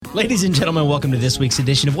Ladies and gentlemen, welcome to this week's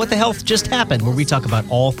edition of What the Health Just Happened, where we talk about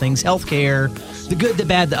all things healthcare, the good, the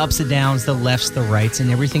bad, the ups and downs, the lefts, the rights,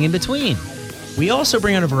 and everything in between. We also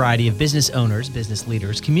bring on a variety of business owners, business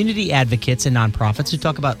leaders, community advocates, and nonprofits who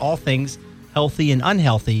talk about all things healthy and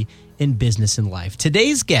unhealthy in business and life.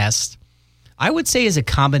 Today's guest, I would say, is a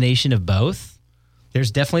combination of both.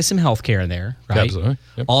 There's definitely some healthcare in there, right? Absolutely.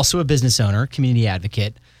 Yep. Also a business owner, community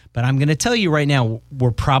advocate. But I'm going to tell you right now,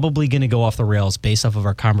 we're probably going to go off the rails based off of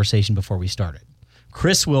our conversation before we started.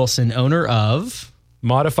 Kris Wilson, owner of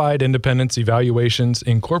Modified Independence Evaluations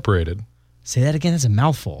Incorporated. Say that again, it's a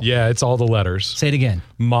mouthful. Yeah, it's all the letters. Say it again.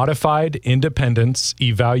 Modified Independence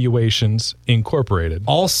Evaluations Incorporated.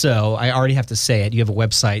 Also, I already have to say it. You have a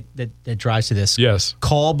website that drives to this. Yes.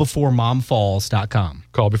 Callbeforemomfalls.com.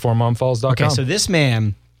 Callbeforemomfalls.com. Okay, so this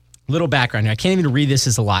man, little background here. I can't even read this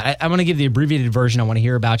as a lot. I'm going to give the abbreviated version. I want to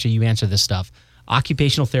hear about you. You answer this stuff.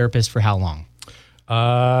 Occupational therapist for how long?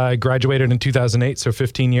 I graduated in 2008, so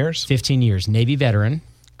 15 years. 15 years. Navy veteran.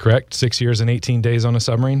 Correct. 6 years and 18 days on a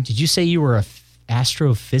submarine. Did you say you were a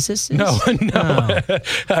astrophysicist? No. Oh.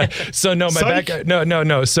 So no, my back.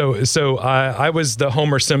 No. So I was the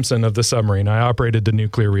Homer Simpson of the submarine. I operated the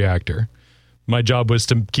nuclear reactor. My job was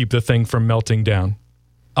to keep the thing from melting down.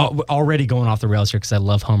 Oh, already going off the rails here because I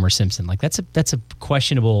love Homer Simpson. Like that's a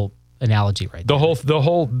questionable analogy, right? The whole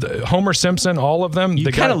Homer Simpson, all of them.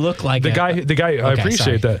 You kind of look like the guy. Okay, I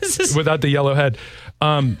appreciate that without the yellow head.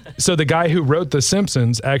 So the guy who wrote The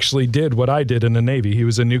Simpsons actually did what I did in the Navy. He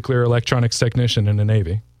was a nuclear electronics technician in the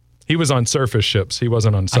Navy. He was on surface ships. He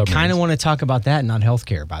wasn't on submarines. I kind of want to talk about that, not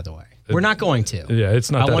healthcare, by the way. We're not going to. Yeah,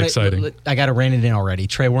 it's not that exciting. I got to rein it in already.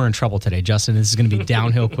 Trey, we're in trouble today. Justin, this is going to be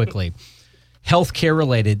downhill quickly. Healthcare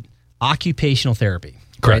related occupational therapy.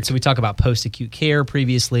 Correct. Right? So we talk about post-acute care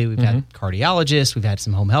previously. We've had cardiologists. We've had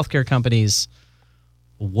some home healthcare companies.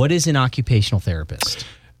 What is an occupational therapist?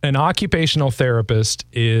 An occupational therapist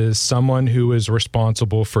is someone who is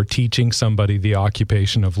responsible for teaching somebody the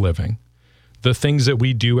occupation of living. The things that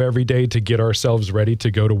we do every day to get ourselves ready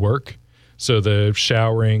to go to work. So the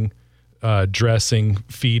showering, dressing,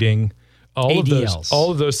 feeding,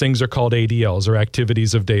 all of those things are called ADLs, or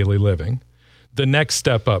activities of daily living. The next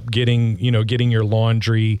step up, getting your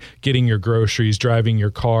laundry, getting your groceries, driving your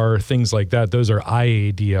car, things like that, those are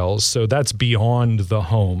IADLs. So that's beyond the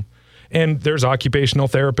home. And there's occupational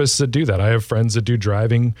therapists that do that. I have friends that do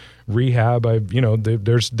driving, rehab.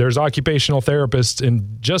 There's occupational therapists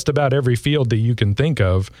in just about every field that you can think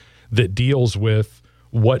of that deals with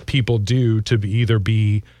what people do to either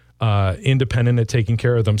be independent at taking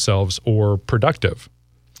care of themselves or productive.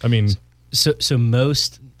 I mean, so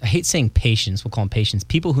most, I hate saying patients, we'll call them patients,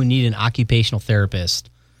 people who need an occupational therapist,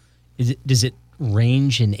 does it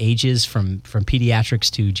range in ages from pediatrics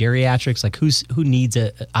to geriatrics? Like who needs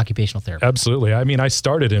an occupational therapist? Absolutely. I mean, I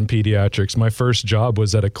started in pediatrics. My first job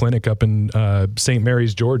was at a clinic up in St.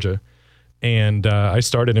 Mary's, Georgia. And I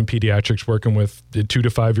started in pediatrics working with the 2 to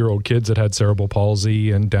 5 year old kids that had cerebral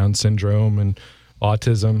palsy and Down syndrome and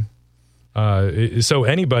autism. So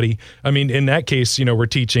anybody, I mean, in that case, we're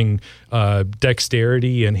teaching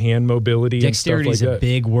dexterity and hand mobility. Dexterity and stuff like is a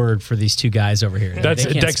big word for these two guys over here. That's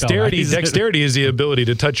dexterity. Dexterity is the ability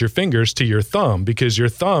to touch your fingers to your thumb, because your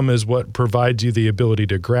thumb is what provides you the ability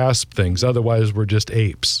to grasp things. Otherwise, we're just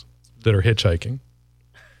apes that are hitchhiking.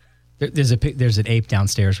 There's an ape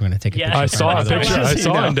downstairs. We're going to take a picture. I saw a picture. I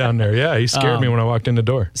saw him down there. Yeah, he scared me when I walked in the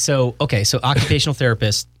door. So occupational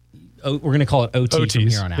therapist. We're going to call it OT OTs. from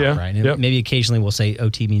here on out, right? And maybe occasionally we'll say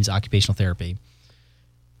OT means occupational therapy.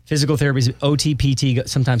 Physical therapies, OT, PT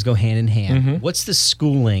sometimes go hand in hand. What's the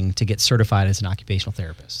schooling to get certified as an occupational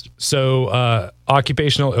therapist? So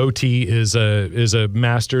occupational OT is a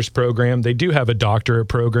master's program. They do have a doctorate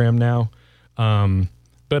program now,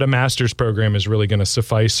 but a master's program is really going to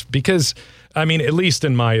suffice because, I mean, at least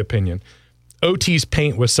in my opinion, OTs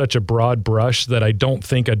paint with such a broad brush that I don't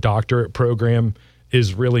think a doctorate program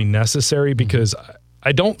is really necessary, because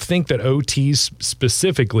I don't think that OTs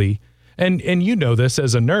specifically, and you know this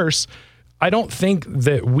as a nurse, I don't think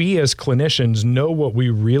that we as clinicians know what we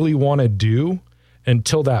really want to do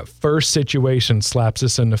until that first situation slaps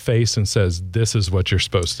us in the face and says, this is what you're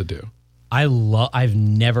supposed to do. I've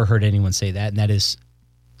never heard anyone say that, and that is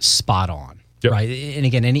spot on, right? And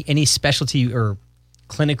again, any specialty or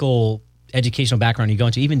clinical educational background you go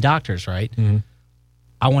into, even doctors, right?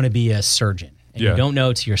 I want to be a surgeon. And you don't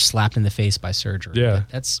know till you're slapped in the face by surgery. Yeah.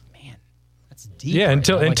 That's deep. Yeah,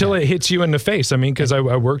 until it hits you in the face. I mean, because I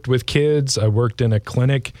worked with kids. I worked in a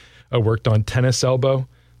clinic. I worked on tennis elbow.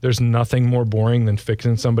 There's nothing more boring than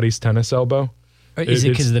fixing somebody's tennis elbow. Is it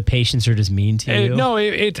because the patients are just mean to you? No,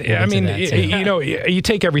 you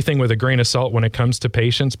take everything with a grain of salt when it comes to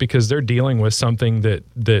patients, because they're dealing with something that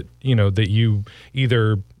you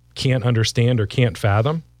either can't understand or can't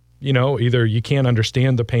fathom. Either you can't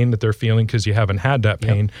understand the pain that they're feeling because you haven't had that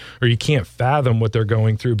pain, or you can't fathom what they're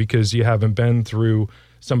going through because you haven't been through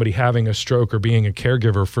somebody having a stroke or being a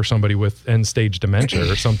caregiver for somebody with end-stage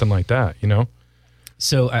dementia or something like that,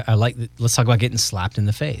 So let's talk about getting slapped in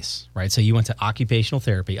the face, right? So you went to occupational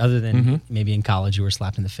therapy, other than maybe in college you were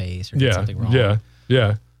slapped in the face or did something wrong.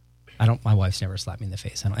 Yeah. My wife's never slapped me in the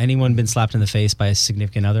face. Anyone been slapped in the face by a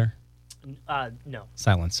significant other? No.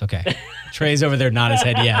 Silence. Okay. Trey's over there nodding his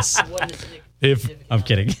head yes. I'm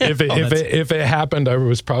kidding. If it happened, I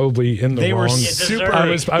was probably in the wrong.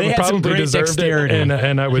 I probably deserved it,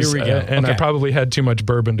 and I was, I probably had too much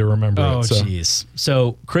bourbon to remember. Oh, jeez.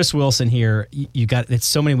 So Kris Wilson here, you got it's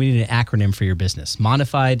so many. We need an acronym for your business: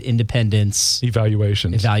 Modified Independence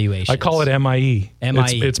Evaluations. I call it MIE.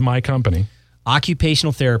 It's my company.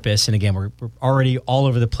 Occupational therapist, and again, we're already all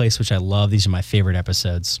over the place, which I love. These are my favorite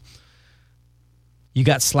episodes. You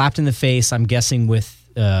got slapped in the face, I'm guessing, with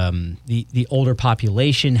the older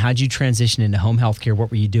population. How'd you transition into home health care?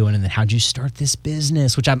 What were you doing? And then how'd you start this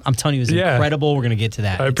business, which I'm telling you is incredible. We're going to get to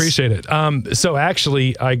that. I appreciate it. So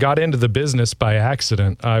actually, I got into the business by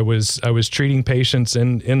accident. I was treating patients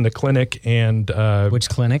in the clinic. And which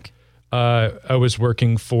clinic? I was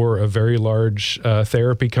working for a very large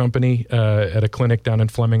therapy company at a clinic down in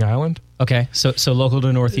Fleming Island. Okay, so local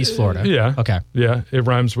to Northeast Florida. Yeah. Okay. Yeah, it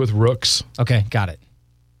rhymes with rooks. Okay, got it.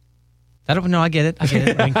 I get it.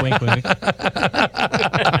 Wink, wink, wink.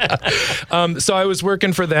 So I was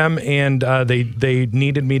working for them, and they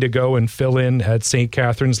needed me to go and fill in at St.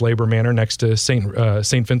 Catherine's Labor Manor next to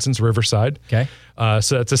St. Vincent's Riverside. Okay.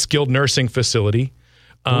 So that's a skilled nursing facility.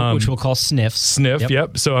 Which we'll call SNF.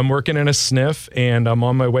 Yep. So I'm working in a SNF, and I'm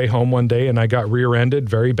on my way home one day, and I got rear-ended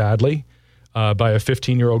very badly by a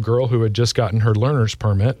 15-year-old girl who had just gotten her learner's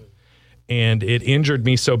permit. And it injured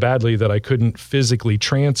me so badly that I couldn't physically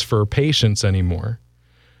transfer patients anymore.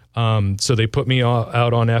 So they put me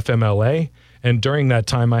out on FMLA. And during that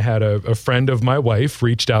time, I had a friend of my wife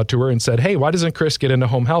reached out to her and said, hey, why doesn't Kris get into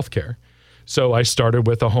home health care? So I started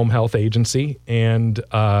with a home health agency. And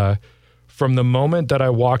from the moment that I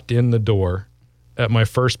walked in the door at my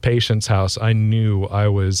first patient's house, I knew I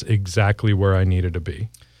was exactly where I needed to be.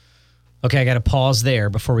 Okay, I got to pause there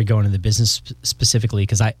before we go into the business specifically,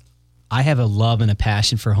 because I have a love and a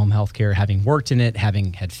passion for home health care, having worked in it,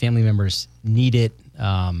 having had family members need it.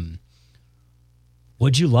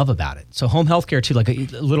 What'd you love about it? So home health care, too, like a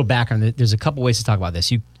little background, there's a couple ways to talk about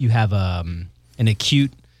this. You have an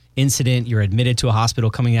acute incident, you're admitted to a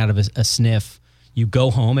hospital coming out of a SNF, you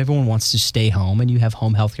go home, everyone wants to stay home, and you have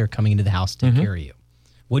home health care coming into the house to take care of you.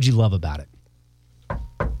 What'd you love about it?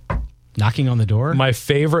 Knocking on the door? My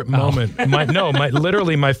favorite moment,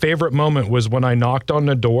 my favorite moment was when I knocked on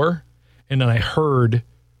the door and then I heard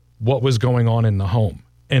what was going on in the home.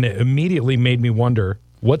 And it immediately made me wonder,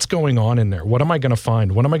 what's going on in there? What am I going to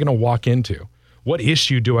find? What am I going to walk into? What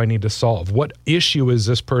issue do I need to solve? What issue is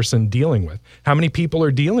this person dealing with? How many people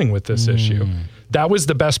are dealing with this issue? That was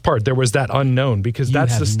the best part. There was that unknown, because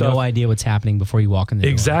that's the stuff. You have no idea what's happening before you walk in the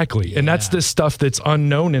door. Exactly. Yeah. And that's the stuff that's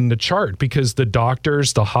unknown in the chart, because the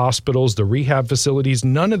doctors, the hospitals, the rehab facilities,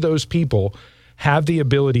 none of those people have the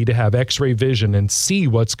ability to have x-ray vision and see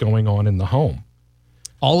what's going on in the home.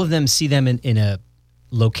 All of them see them in a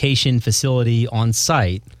location, facility, on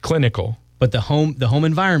site. Clinical. But the home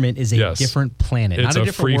environment is a different planet. It's not a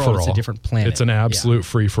different world, it's a different planet. It's an absolute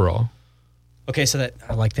free-for-all. Okay, so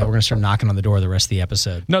I like that. We're going to start knocking on the door the rest of the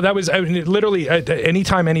episode. No, that was literally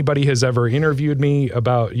anytime anybody has ever interviewed me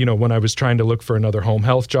about, when I was trying to look for another home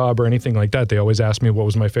health job or anything like that, they always asked me what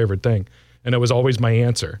was my favorite thing. And it was always my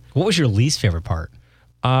answer. What was your least favorite part?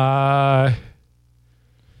 I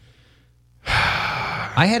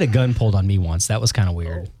had a gun pulled on me once. That was kind of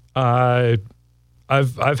weird. I've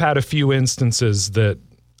had a few instances that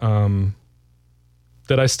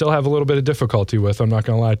that I still have a little bit of difficulty with. I'm not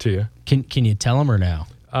going to lie to you. Can you tell them or no?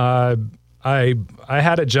 I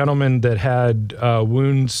had a gentleman that had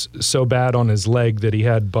wounds so bad on his leg that he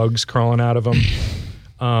had bugs crawling out of him.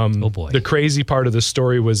 Oh boy! The crazy part of the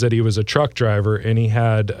story was that he was a truck driver and he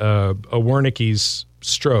had a Wernicke's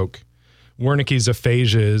stroke. Wernicke's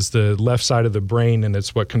aphasia is the left side of the brain, and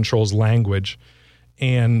it's what controls language.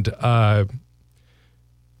 And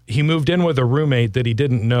he moved in with a roommate that he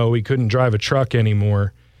didn't know. He couldn't drive a truck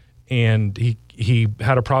anymore. And he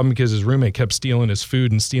had a problem because his roommate kept stealing his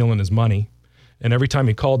food and stealing his money. And every time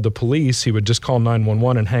he called the police, he would just call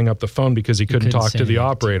 911 and hang up the phone because he couldn't talk to the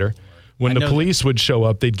operator. When the police would show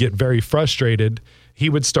up, they'd get very frustrated. He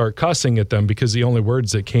would start cussing at them because the only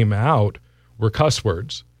words that came out were cuss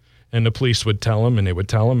words. And the police would tell him, and they would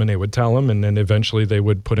tell him, and they would tell him, and then eventually they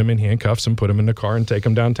would put him in handcuffs and put him in the car and take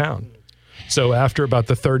him downtown. So after about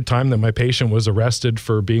the third time that my patient was arrested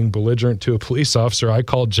for being belligerent to a police officer, I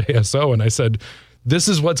called JSO and I said, this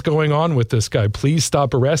is what's going on with this guy. Please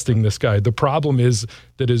stop arresting this guy. The problem is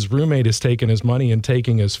that his roommate is taking his money and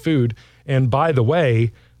taking his food. And by the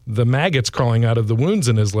way, the maggots crawling out of the wounds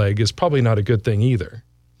in his leg is probably not a good thing either.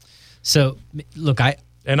 So look, I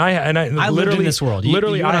lived in this world.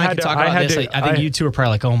 I think you two are probably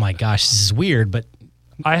like, oh my gosh, this is weird, but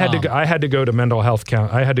I had to go to mental health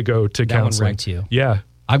I had to go to that counseling. One wrecked you. Yeah.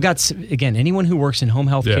 I've got, again, anyone who works in home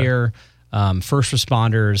health care, first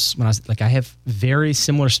responders, I have very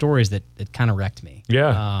similar stories that kind of wrecked me.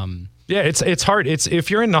 Yeah. It's hard.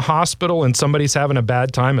 If you're in the hospital and somebody's having a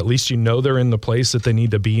bad time, at least you know they're in the place that they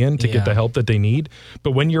need to be in to get the help that they need.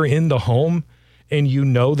 But when you're in the home and you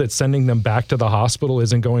know that sending them back to the hospital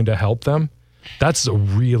isn't going to help them, that's a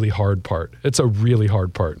really hard part. It's a really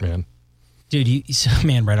hard part, man. Dude,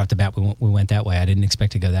 right off the bat, we went that way. I didn't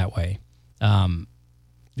expect to go that way.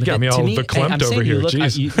 You got me all verklempt over here.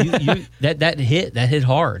 Jeez. That hit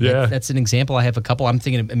hard. Yeah. That's an example. I have a couple. I'm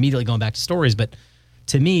thinking immediately going back to stories, but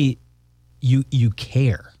to me, you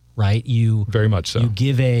care, right? You very much so. You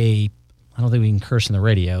give I don't think we can curse on the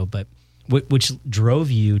radio, but which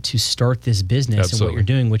drove you to start this business. Absolutely. And what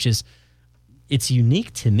you're doing, which is, it's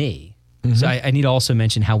unique to me. Mm-hmm. So I need to also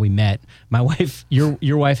mention how we met. My wife,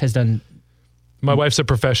 your wife has done. My wife's a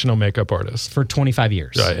professional makeup artist. For 25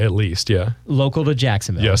 years. Right, at least, yeah. Local to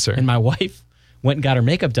Jacksonville. Yes, sir. And my wife went and got her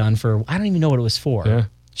makeup done for, I don't even know what it was for. Yeah.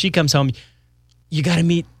 She comes home, you got to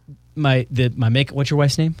meet my makeup, what's your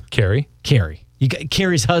wife's name? Carrie.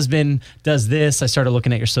 Carrie's husband does this. I started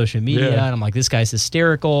looking at your social media, and I'm like, this guy's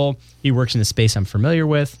hysterical. He works in the space I'm familiar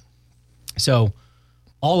with. So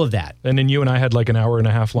all of that. And then you and I had like an hour and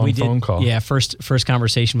a half long phone call. Yeah, first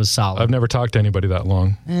conversation was solid. I've never talked to anybody that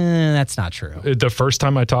long. That's not true. The first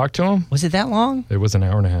time I talked to him? Was it that long? It was an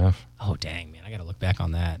hour and a half. Oh, dang, man. I got to look back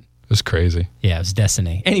on that. It was crazy. Yeah, it was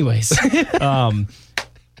destiny. Anyways.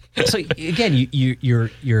 So again,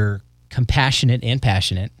 you're compassionate and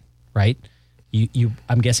passionate, right? You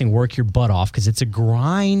I'm guessing work your butt off because it's a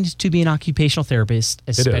grind to be an occupational therapist,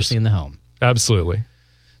 especially in the home. Absolutely.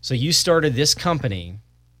 So you started this company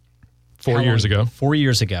 4 years ago. 4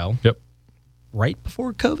 years ago. Yep. Right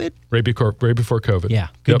before COVID? Right before COVID. Yeah.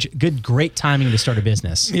 Great timing to start a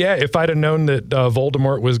business. Yeah. If I'd have known that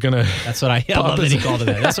Voldemort was going to. That's what I love that he called it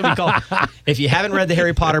that. That's what we call it. If you haven't read the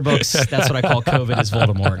Harry Potter books, that's what I call COVID is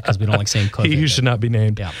Voldemort because we don't like saying COVID. He should not be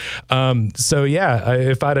named. Yeah.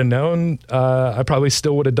 If I'd have known, I probably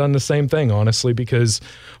still would have done the same thing, honestly, because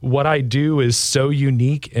what I do is so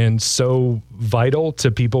unique and so vital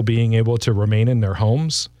to people being able to remain in their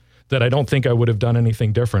homes that I don't think I would have done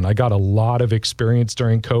anything different. I got a lot of experience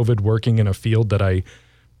during COVID working in a field that I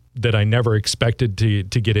never expected to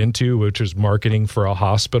get into, which is marketing for a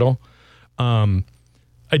hospital.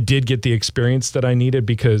 I did get the experience that I needed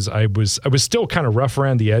because I was still kind of rough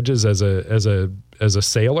around the edges as a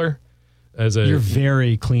sailor. You're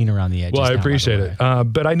very clean around the edges. Well, I appreciate it.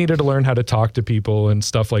 But I needed to learn how to talk to people and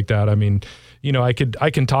stuff like that. I mean, I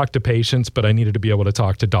can talk to patients, but I needed to be able to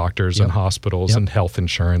talk to doctors and hospitals and health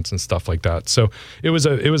insurance and stuff like that. So it was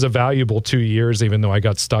a valuable 2 years, even though I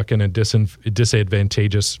got stuck in a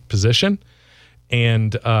disadvantageous position.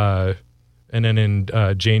 And then in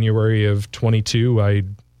January of 22, I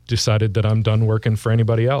decided that I'm done working for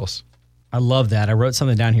anybody else. I love that. I wrote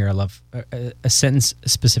something down here. I love a sentence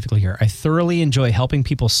specifically here. I thoroughly enjoy helping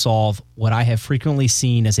people solve what I have frequently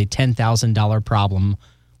seen as a $10,000 problem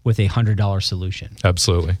with a $100 solution.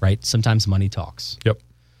 Absolutely. Right? Sometimes money talks. Yep.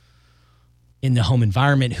 In the home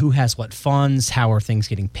environment, who has what funds? How are things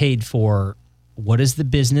getting paid for? What does the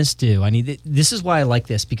business do? This is why I like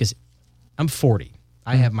this, because I'm 40.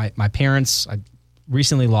 I have my parents. I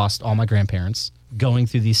recently lost all my grandparents going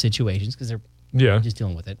through these situations because they're just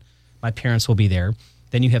dealing with it. My parents will be there.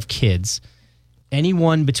 Then you have kids.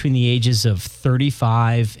 Anyone between the ages of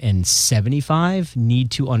 35 and 75 need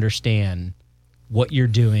to understand what you're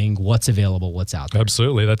doing, what's available, what's out there.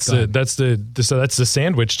 Absolutely. That's the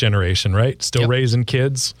sandwich generation, right? Still raising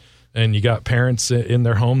kids, and you got parents in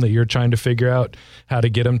their home that you're trying to figure out how to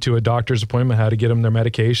get them to a doctor's appointment, how to get them their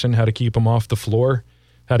medication, how to keep them off the floor,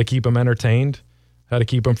 how to keep them entertained, how to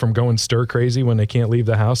keep them from going stir crazy when they can't leave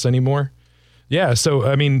the house anymore. Yeah. So,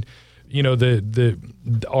 I mean,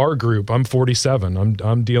 our group, I'm 47.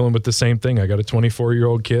 I'm dealing with the same thing. I got a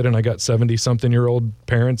 24-year-old kid and I got 70-something-year-old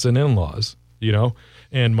parents and in-laws,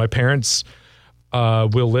 and my parents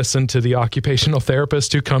will listen to the occupational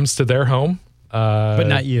therapist who comes to their home. But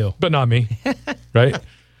not you. But not me, right?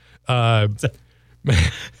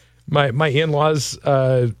 My in-laws,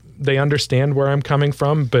 they understand where I'm coming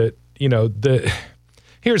from, but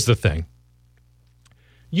here's the thing.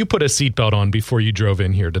 You put a seatbelt on before you drove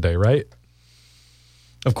in here today, right?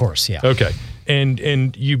 Of course, yeah. Okay.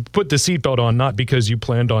 And you put the seatbelt on not because you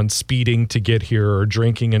planned on speeding to get here or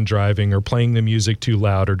drinking and driving or playing the music too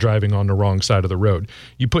loud or driving on the wrong side of the road.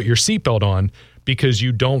 You put your seatbelt on because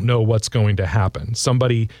you don't know what's going to happen.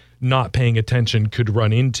 Somebody not paying attention could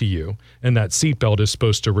run into you, and that seatbelt is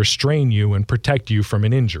supposed to restrain you and protect you from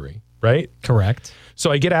an injury, right? Correct.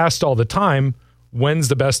 So I get asked all the time, when's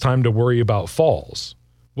the best time to worry about falls?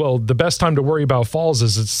 Well, the best time to worry about falls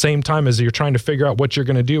is at the same time as you're trying to figure out what you're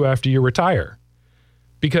going to do after you retire.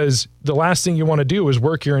 Because the last thing you want to do is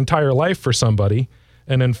work your entire life for somebody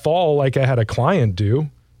and then fall like I had a client do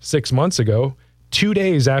 6 months ago. 2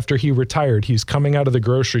 days after he retired, he's coming out of the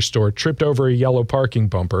grocery store, tripped over a yellow parking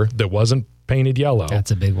bumper that wasn't painted yellow.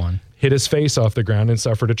 That's a big one. Hit his face off the ground and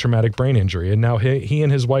suffered a traumatic brain injury. And now he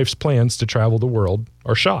and his wife's plans to travel the world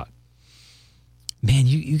are shot. Man,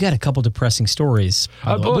 you got a couple depressing stories.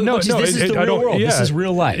 This is the real world. Yeah, this is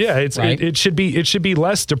real life. Yeah, right? it should be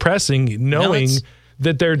less depressing knowing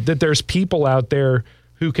that there's people out there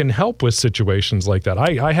who can help with situations like that.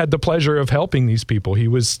 I had the pleasure of helping these people. He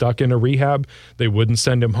was stuck in a rehab. They wouldn't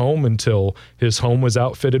send him home until his home was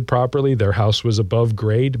outfitted properly. Their house was above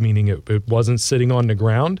grade, meaning it wasn't sitting on the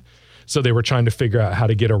ground. So they were trying to figure out how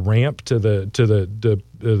to get a ramp to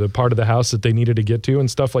the part of the house that they needed to get to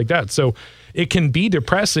and stuff like that. So it can be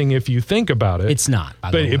depressing if you think about it. It's not,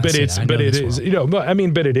 but it is. But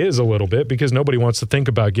it is a little bit because nobody wants to think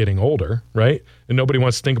about getting older, right? And nobody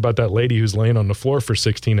wants to think about that lady who's laying on the floor for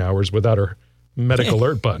 16 hours without her medical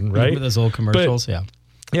alert button, right? Remember those old commercials?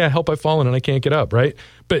 Yeah, help, I've fallen and I can't get up, right?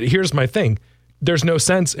 But here's my thing. There's no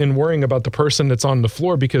sense in worrying about the person that's on the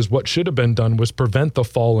floor because what should have been done was prevent the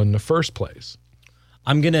fall in the first place.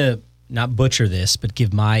 I'm going to not butcher this, but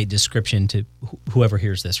give my description to whoever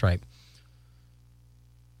hears this, right?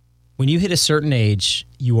 When you hit a certain age,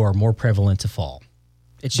 you are more prevalent to fall.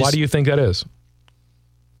 Why do you think that is?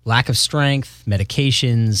 Lack of strength,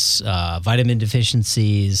 medications, vitamin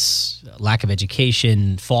deficiencies, lack of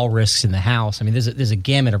education, fall risks in the house. I mean, there's a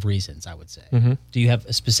gamut of reasons, I would say. Mm-hmm. Do you have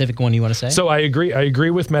a specific one you want to say? So I agree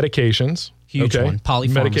with medications. Huge one.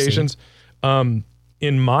 Polypharmacy. Medications.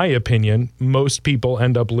 In my opinion, most people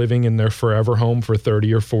end up living in their forever home for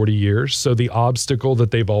 30 or 40 years. So the obstacle that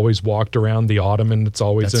they've always walked around, the ottoman that's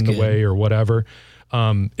always in the way or whatever,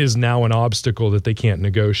 is now an obstacle that they can't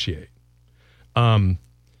negotiate.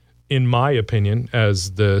 In my opinion,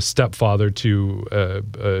 as the stepfather to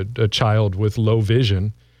a child with low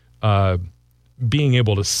vision, being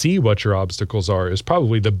able to see what your obstacles are is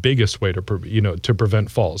probably the biggest way to prevent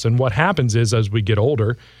falls. And what happens is, as we get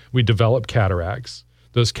older, we develop cataracts.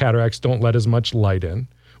 Those cataracts don't let as much light in.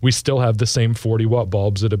 We still have the same 40-watt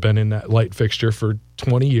bulbs that have been in that light fixture for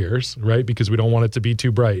 20 years, right? Because we don't want it to be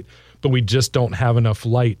too bright. But we just don't have enough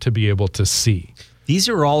light to be able to see. These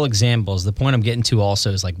are all examples. The point I'm getting to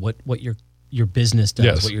also is like what your business does,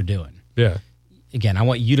 yes. What you're doing. Yeah. Again, I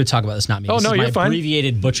want you to talk about this, not me. This is you're my fine.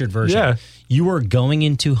 Abbreviated, butchered version. Yeah. You are going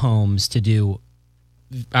into homes to do,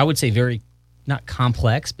 I would say, very, not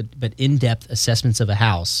complex, but in-depth assessments of a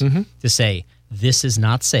house to say, this is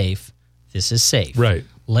not safe, this is safe. Right.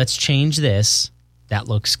 Let's change this. That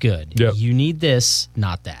looks good. Yep. You need this,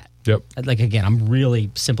 not that. Yep. Like, again, I'm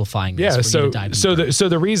really simplifying this. Yeah, so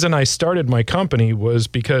the reason I started my company was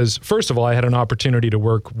because, first of all, I had an opportunity to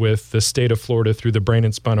work with the state of Florida through the Brain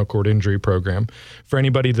and Spinal Cord Injury Program. For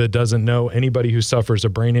anybody that doesn't know, anybody who suffers a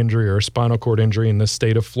brain injury or a spinal cord injury in the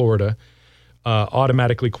state of Florida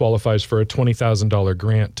automatically qualifies for a $20,000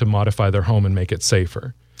 grant to modify their home and make it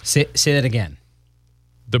safer. Say that again.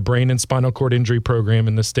 The Brain and Spinal Cord Injury Program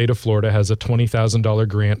in the state of Florida has a $20,000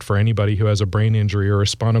 grant for anybody who has a brain injury or a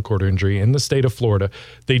spinal cord injury in the state of Florida.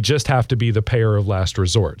 They just have to be the payer of last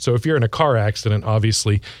resort. So if you're in a car accident,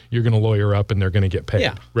 obviously you're going to lawyer up and they're going to get paid,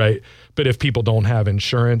 right? But if people don't have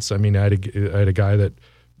insurance, I mean, I had a guy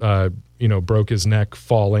that broke his neck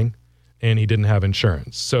falling and he didn't have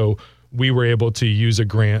insurance. So we were able to use a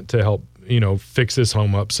grant to help, fix his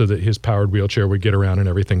home up so that his powered wheelchair would get around and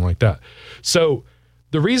everything like that. So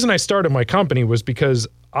the reason I started my company was because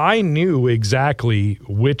I knew exactly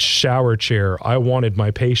which shower chair I wanted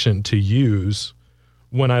my patient to use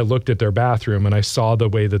when I looked at their bathroom and I saw the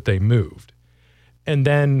way that they moved. And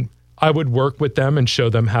then I would work with them and show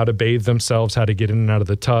them how to bathe themselves, how to get in and out of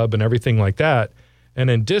the tub and everything like that, and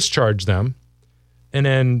then discharge them. And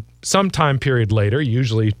then some time period later,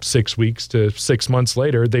 usually 6 weeks to 6 months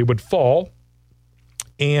later, they would fall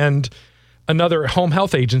and another home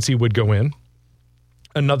health agency would go in,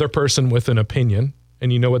 another person with an opinion.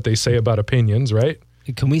 And you know what they say about opinions, right?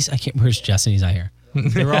 Where's Justin? He's not here.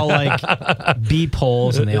 They're all like B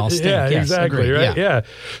polls and they all stink. Yeah, yes, exactly. agreed. Right. Yeah.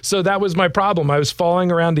 So that was my problem. I was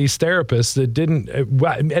following around these therapists that didn't,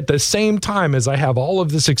 at the same time as I have all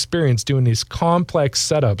of this experience doing these complex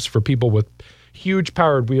setups for people with huge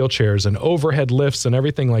powered wheelchairs and overhead lifts and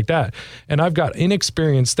everything like that. And I've got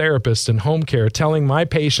inexperienced therapists in home care telling my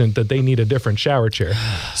patient that they need a different shower chair.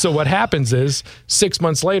 So what happens is 6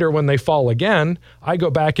 months later, when they fall again, I go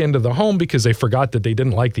back into the home because they forgot that they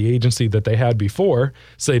didn't like the agency that they had before.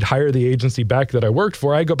 So they'd hire the agency back that I worked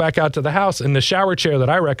for. I go back out to the house and the shower chair that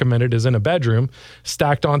I recommended is in a bedroom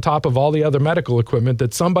stacked on top of all the other medical equipment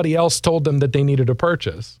that somebody else told them that they needed to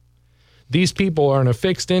purchase. These people are on a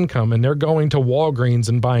fixed income and they're going to Walgreens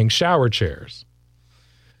and buying shower chairs.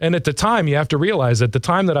 And at the time, you have to realize at the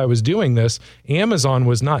time that I was doing this, Amazon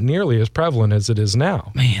was not nearly as prevalent as it is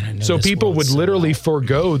now. Man, I know so this people would so literally well.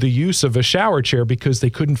 forego the use of a shower chair because they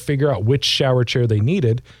couldn't figure out which shower chair they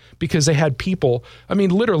needed because they had people, I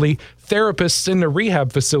mean, literally therapists in the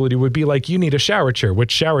rehab facility would be like, you need a shower chair.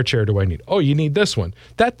 Which shower chair do I need? Oh, you need this one.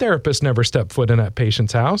 That therapist never stepped foot in that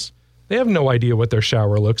patient's house. They have no idea what their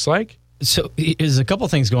shower looks like. So there's a couple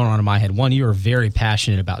things going on in my head. One, you are very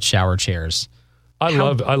passionate about shower chairs. I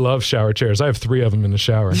love shower chairs. I have 3 of them in the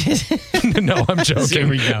shower. No, I'm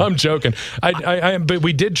joking. I'm joking. But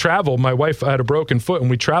we did travel. My wife had a broken foot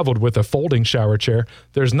and we traveled with a folding shower chair.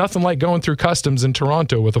 There's nothing like going through customs in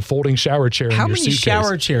Toronto with a folding shower chair in your suitcase. How many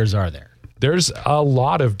shower chairs are there? There's a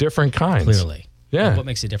lot of different kinds. Clearly. Yeah. Like what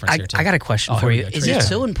makes it different here, too? I got a question for you. Is Yeah. it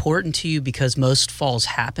so important to you because most falls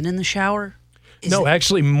happen in the shower? No,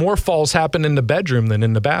 actually, more falls happen in the bedroom than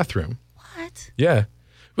in the bathroom. What? Yeah.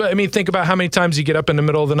 Well, I mean, think about how many times you get up in the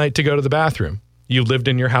middle of the night to go to the bathroom. You lived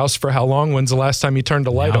in your house for how long? When's the last time you turned a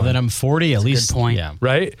light on? Now that I'm 40, at least. Good point. Yeah.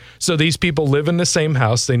 Right? So these people live in the same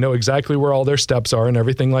house. They know exactly where all their steps are and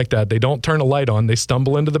everything like that. They don't turn a light on. They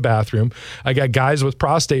stumble into the bathroom. I got guys with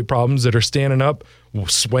prostate problems that are standing up,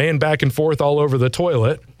 swaying back and forth all over the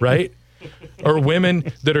toilet, right? Or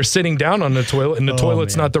women that are sitting down on the toilet and the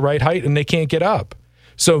toilet's not the right height and they can't get up.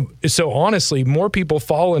 So honestly, more people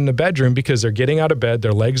fall in the bedroom because they're getting out of bed,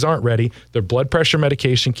 their legs aren't ready, their blood pressure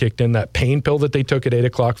medication kicked in, that pain pill that they took at 8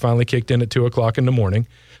 o'clock finally kicked in at 2 o'clock in the morning.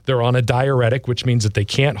 They're on a diuretic, which means that they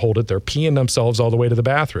can't hold it. They're peeing themselves all the way to the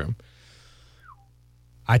bathroom.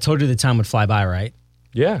 I told you the time would fly by, right?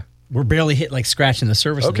 Yeah. We're barely scratching the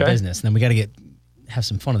surface of the business, and then we got to have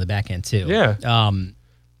some fun on the back end too. Yeah.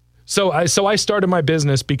 So I started my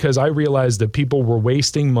business because I realized that people were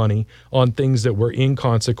wasting money on things that were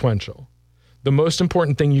inconsequential. The most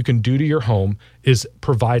important thing you can do to your home is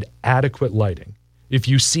provide adequate lighting. If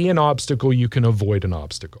you see an obstacle, you can avoid an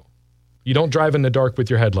obstacle. You don't drive in the dark with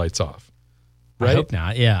your headlights off. Right? I hope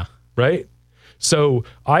not, yeah. Right? So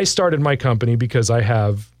I started my company because I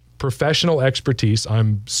have professional expertise.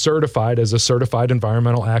 I'm certified as a certified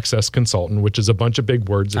environmental access consultant, which is a bunch of big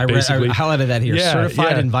words. I highlighted that here. Yeah,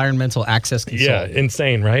 Certified environmental access consultant. Yeah,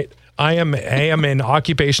 insane, right? I am an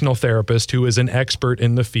occupational therapist who is an expert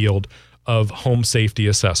in the field of home safety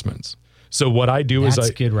assessments. So what I do is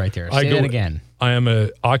That's good right there. Say that again. I am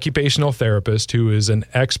an occupational therapist who is an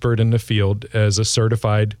expert in the field as a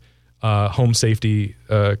certified home safety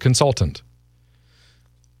consultant.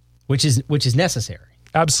 Which is necessary.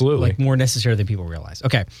 Absolutely. More necessary than people realize.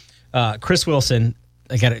 Okay. Kris Wilson,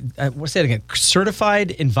 I got it. What's that again?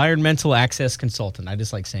 Certified environmental access consultant. I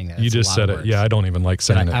just like saying that. You just said it. Yeah, I don't even like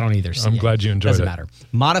saying it. I don't either. I'm glad you enjoyed it. Doesn't matter.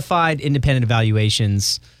 Modified independent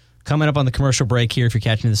evaluations. Coming up on the commercial break here. If you're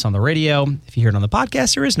catching this on the radio, if you hear it on the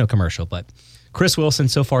podcast, there is no commercial. But Kris Wilson,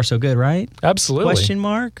 so far so good, right? Absolutely. Question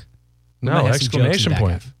mark? No, exclamation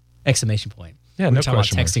point. Exclamation point. Yeah, we no were talking about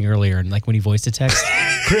question mark. texting earlier, and when he voiced a text,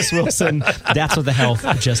 Kris Wilson, that's what the health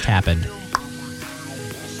just happened.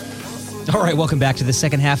 All right, welcome back to the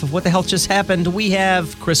second half of What the Health Just Happened. We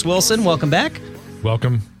have Kris Wilson. Welcome back.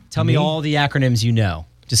 Welcome. Tell me all the acronyms you know.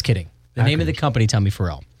 Just kidding. The name of the company, tell me for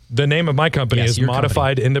real. The name of my company is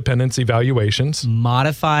Modified Independence Evaluations.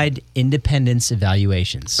 Modified Independence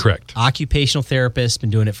Evaluations. Correct. Occupational therapist, been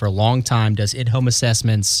doing it for a long time, does in-home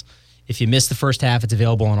assessments. If you missed the first half, it's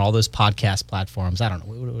available on all those podcast platforms. I don't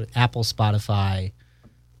know, Apple, Spotify.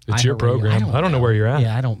 It's your program. I don't know where you're at.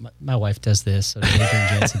 Yeah, I don't. My wife does this. So Adrian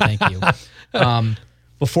Jensen, thank you.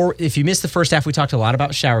 If you missed the first half, we talked a lot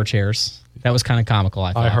about shower chairs. That was kind of comical,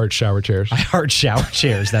 I thought. I heart shower chairs. I heart shower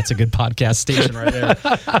chairs. That's a good podcast station right there.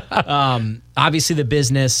 Obviously, the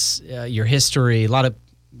business, your history, a lot of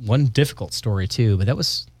one difficult story too, but that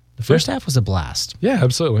was the first half was a blast. Yeah,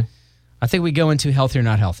 absolutely. I think we go into healthy or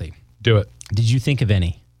not healthy. Do it. Did you think of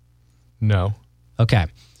any? No. Okay.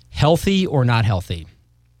 Healthy or not healthy?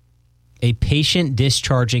 A patient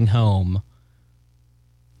discharging home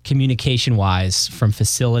communication-wise from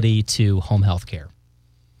facility to home health care.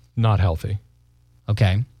 Not healthy.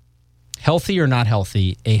 Okay. Healthy or not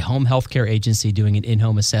healthy, a home health care agency doing an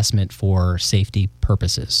in-home assessment for safety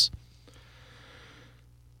purposes.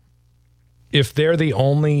 If they're the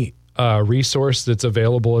only resource that's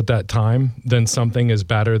available at that time, then something is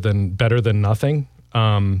better than nothing.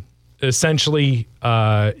 Essentially,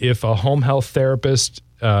 if a home health therapist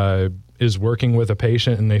is working with a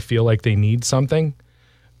patient and they feel like they need something,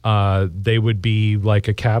 they would be like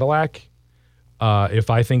a Cadillac. If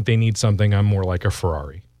I think they need something, I'm more like a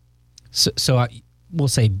Ferrari. So we'll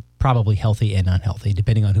say probably healthy and unhealthy,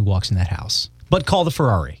 depending on who walks in that house. But call the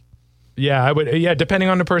Ferrari. Yeah, I would. Yeah, depending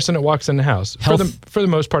on the person that walks in the house. For the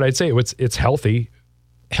most part, I'd say it's healthy.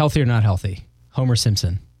 Healthy or not healthy? Homer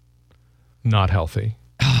Simpson. Not healthy.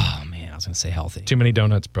 Oh man, I was going to say healthy. Too many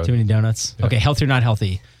donuts, brother. Too many donuts. Yeah. Okay, healthy or not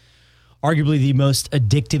healthy? Arguably the most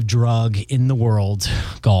addictive drug in the world,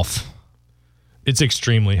 golf. It's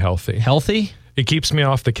extremely healthy. Healthy? It keeps me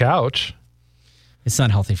off the couch. It's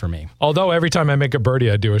not healthy for me. Although every time I make a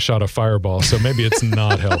birdie, I do a shot of Fireball, so maybe it's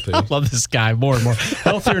not healthy. I love this guy more and more.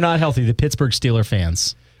 Healthy or not healthy? The Pittsburgh Steelers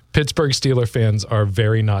fans. Pittsburgh Steelers fans are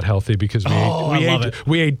very not healthy because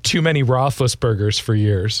we ate too many Roethlisbergers for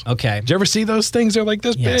years. Okay. Did you ever see those things? They're like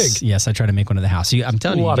this big. Yes, I try to make one in the house. I'm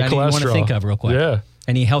telling you, you want to think of real quick. Yeah.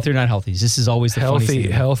 Any healthy or not healthy? This is always the funny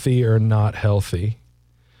thing. Healthy or not healthy?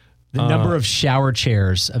 The number of shower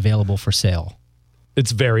chairs available for sale.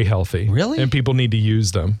 It's very healthy. Really? And people need to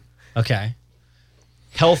use them. Okay.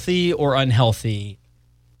 Healthy or unhealthy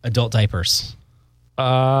adult diapers?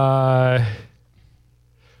 Not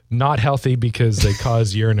healthy because they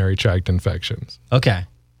cause urinary tract infections. Okay.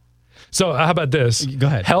 So how about this? Go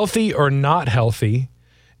ahead. Healthy or not healthy,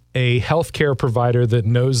 a healthcare provider that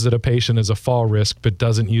knows that a patient is a fall risk but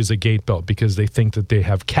doesn't use a gait belt because they think that they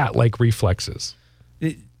have cat-like reflexes.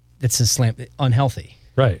 It's a slam. Unhealthy.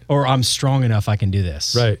 Right. Or I'm strong enough I can do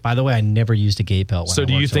this. Right. By the way, I never used a gait belt. So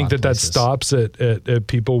do you think that stops at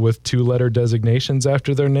people with 2-letter designations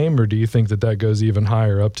after their name, or do you think that goes even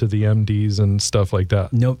higher up to the MDs and stuff like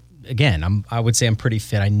that? No. Again, I would say I'm pretty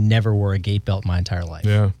fit. I never wore a gait belt my entire life.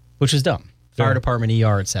 Yeah. Which is dumb. Fire department,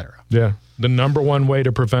 ER, et cetera. Yeah. The number one way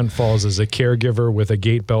to prevent falls is a caregiver with a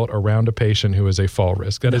gait belt around a patient who is a fall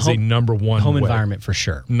risk. That is a number one home way. Environment for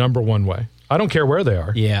sure. Number one way. I don't care where they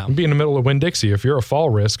are. Yeah. I'd be in the middle of Winn-Dixie. If you're a fall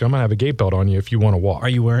risk, I'm going to have a gait belt on you if you want to walk. Are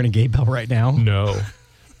you wearing a gait belt right now? No.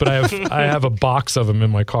 But I have a box of them in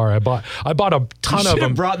my car. I bought a ton of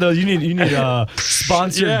them. Brought those. You need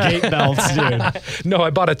sponsored gait belts, dude. No, I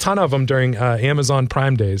bought a ton of them during Amazon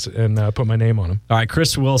Prime days and put my name on them. All right,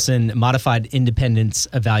 Kris Wilson, modified independence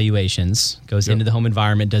evaluations, goes into the home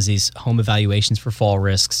environment, does these home evaluations for fall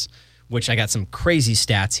risks, which I got some crazy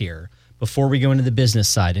stats here. Before we go into the business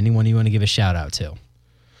side, anyone you want to give a shout out to?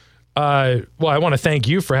 Well, I want to thank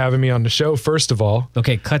you for having me on the show, first of all.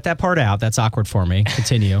 Okay, cut that part out. That's awkward for me.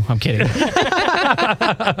 Continue. I'm kidding.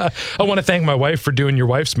 I want to thank my wife for doing your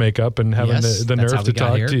wife's makeup and having the nerve to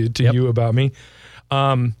talk to you about me.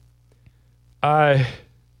 No,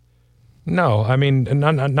 I mean,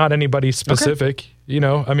 not anybody specific.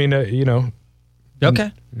 Okay.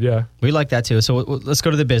 Okay. Yeah. We like that too. So let's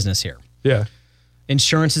go to the business here. Yeah.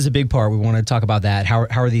 Insurance is a big part. We want to talk about that. How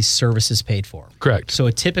are these services paid for? Correct. So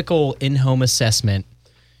a typical in-home assessment,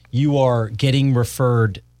 you are getting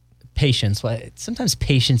referred patients. Well, sometimes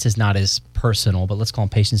patients is not as personal, but let's call them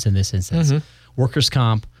patients in this instance. Mm-hmm. Workers'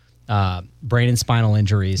 comp, brain and spinal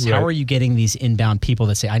injuries. Right. How are you getting these inbound people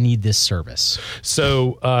that say, I need this service?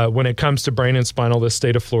 So when it comes to brain and spinal, the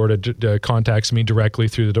state of Florida contacts me directly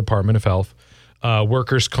through the Department of Health.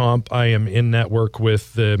 Workers' comp, I am in network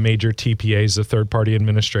with the major TPAs, the third-party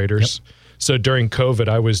administrators. Yep. So during COVID,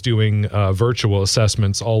 I was doing virtual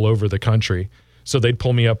assessments all over the country. So they'd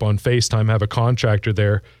pull me up on FaceTime, have a contractor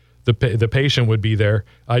there. The patient would be there.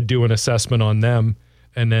 I'd do an assessment on them,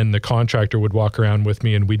 and then the contractor would walk around with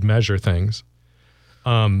me, and we'd measure things.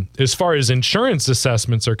 As far as insurance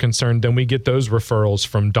assessments are concerned, then we get those referrals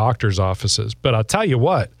from doctors' offices. But I'll tell you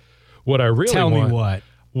what I really want. Tell me what.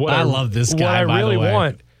 I love this guy, What I really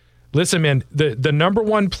want. Listen, man, the number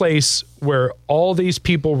one place where all these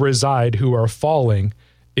people reside who are falling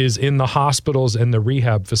is in the hospitals and the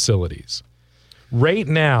rehab facilities. Right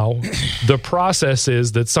now, the process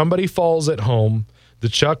is that somebody falls at home, the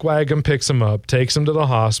chuck wagon picks them up, takes them to the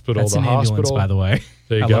hospital. That's the an hospital, ambulance, by the way.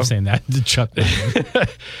 There you I go. love saying that. The chuck wagon.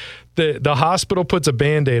 The hospital puts a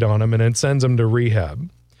Band-Aid on them and then sends them to rehab.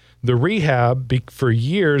 The rehab, for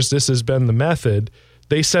years, this has been the method.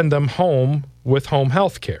 They send them home with home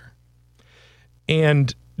health care.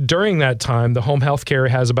 And during that time, the home health care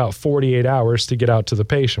has about 48 hours to get out to the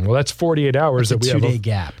patient. Well, that's 48 hours that's that we have a 2-day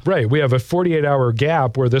gap. Right. We have a 48-hour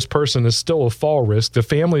gap where this person is still a fall risk. The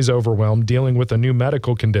family's overwhelmed, dealing with a new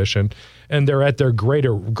medical condition, and they're at their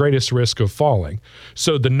greatest risk of falling.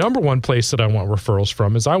 So the number one place that I want referrals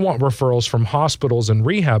from is I want referrals from hospitals and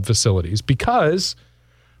rehab facilities, because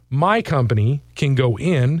my company can go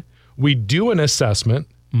in, we do an assessment,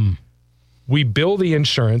 we bill the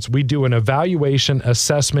insurance, we do an evaluation,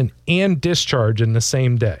 assessment, and discharge in the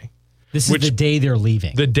same day. This is the day they're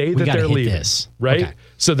leaving. The day that they're leaving, this. right? Okay.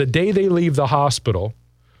 So the day they leave the hospital,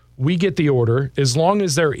 we get the order. As long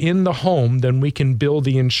as they're in the home, then we can bill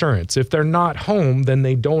the insurance. If they're not home, then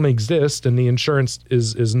they don't exist and the insurance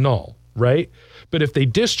is null, right? But if they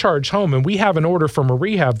discharge home and we have an order from a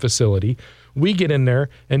rehab facility, we get in there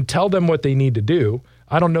and tell them what they need to do.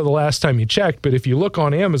 I don't know the last time you checked, but if you look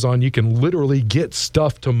on Amazon, you can literally get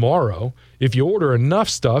stuff tomorrow. If you order enough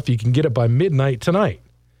stuff, you can get it by midnight tonight.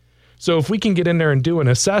 So if we can get in there and do an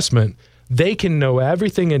assessment, they can know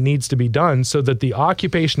everything that needs to be done so that the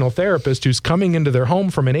occupational therapist who's coming into their home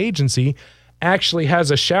from an agency actually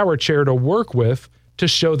has a shower chair to work with to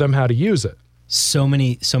show them how to use it. So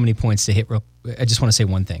many points to hit. I just want to say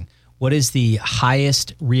one thing. What is the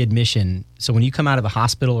highest readmission? So when you come out of a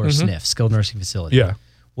hospital or a SNF, skilled nursing facility,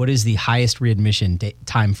 what is the highest readmission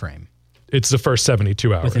time frame? It's the first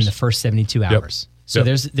 72 hours. Within the first 72 hours. So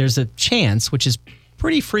there's a chance, which is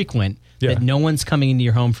pretty frequent, that no one's coming into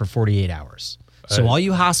your home for 48 hours. So all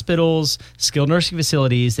you hospitals, skilled nursing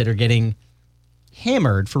facilities that are getting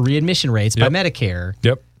hammered for readmission rates by Medicare,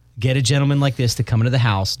 get a gentleman like this to come into the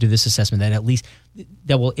house, do this assessment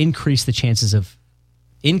that will increase the chances of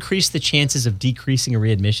decreasing a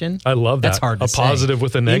readmission. I love that. That's hard to say. A positive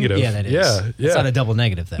with a negative. Yeah, that is. Yeah. It's not a double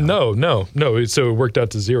negative, though. No. So it worked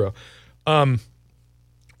out to zero.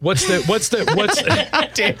 What's the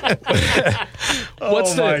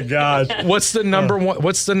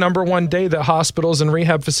number one day that hospitals and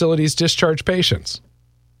rehab facilities discharge patients?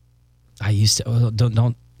 I used to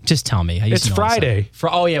don't just tell me. It's Friday.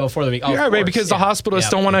 Before the week. Yeah, right, because the hospitalists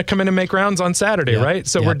don't want to come in and make rounds on Saturday, right?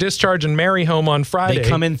 So we're discharging Mary home on Friday. They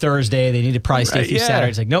come in Thursday. They need to probably stay through Saturday.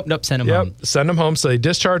 It's like, nope, send them home. Send them home. So they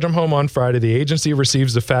discharge them home on Friday. The agency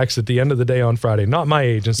receives the fax at the end of the day on Friday. Not my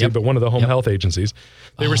agency, but one of the home health agencies.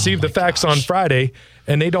 They receive the fax on Friday,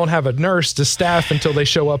 and they don't have a nurse to staff until they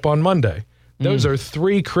show up on Monday. Those are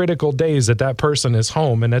 3 critical days that person is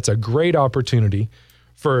home, and that's a great opportunity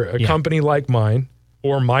for a company like mine,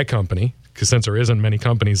 or my company, because since there isn't many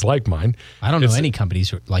companies like mine. I don't know any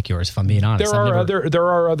companies like yours, if I'm being honest. There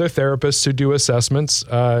are other therapists who do assessments.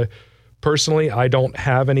 Personally, I don't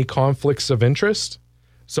have any conflicts of interest,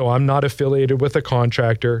 so I'm not affiliated with a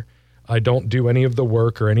contractor. I don't do any of the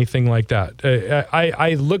work or anything like that.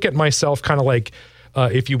 I look at myself kind of like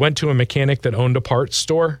if you went to a mechanic that owned a parts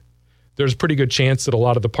store, there's a pretty good chance that a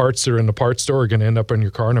lot of the parts that are in the parts store are going to end up in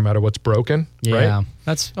your car no matter what's broken. Yeah, right?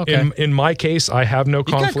 That's okay. In my case, I have no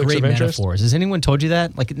conflicts of interest. You've got great metaphors. Has anyone told you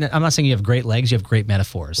that? Like, I'm not saying you have great legs. You have great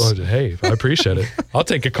metaphors. Well, hey, I appreciate it. I'll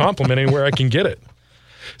take a compliment anywhere I can get it.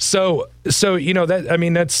 So that's.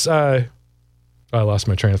 I lost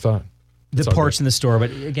my train of thought. The parts in the store, but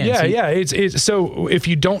again, it's so if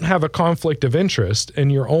you don't have a conflict of interest and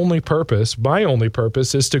my only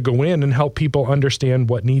purpose is to go in and help people understand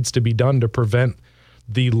what needs to be done to prevent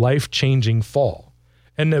the life-changing fall.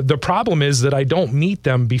 And the problem is that I don't meet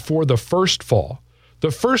them before the first fall.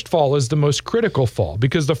 The first fall is the most critical fall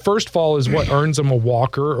because the first fall is what earns them a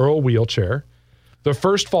walker or a wheelchair. The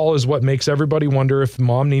first fall is what makes everybody wonder if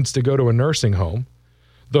mom needs to go to a nursing home.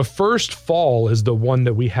 The first fall is the one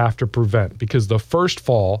that we have to prevent because the first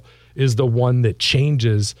fall is the one that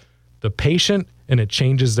changes the patient and it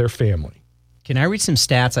changes their family. Can I read some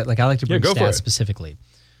stats? I like to bring stats specifically.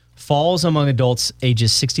 Falls among adults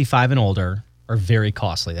ages 65 and older are very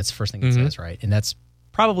costly. That's the first thing it says, right? And that's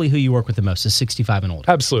probably who you work with the most is 65 and older.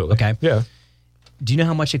 Absolutely. Okay. Yeah. Do you know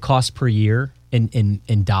how much it costs per year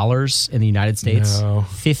in dollars in the United States? No.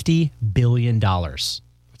 $50 billion.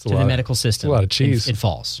 To the medical system. That's a lot of cheese. It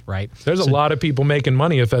falls, right? There's a lot of people making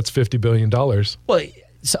money if that's $50 billion. Well,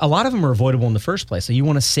 so a lot of them are avoidable in the first place. So you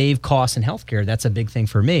want to save costs in healthcare. That's a big thing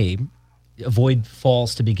for me. Avoid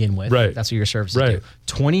falls to begin with. Right. That's what your services do.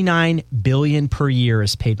 $29 billion per year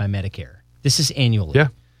is paid by Medicare. This is annually. Yeah.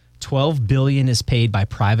 $12 billion is paid by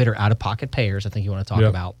private or out-of-pocket payers, I think you want to talk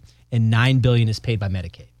about. And $9 billion is paid by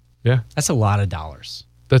Medicaid. Yeah. That's a lot of dollars.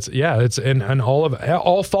 And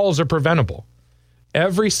all falls are preventable.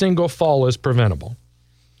 Every single fall is preventable.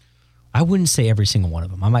 I wouldn't say every single one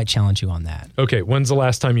of them. I might challenge you on that. Okay, when's the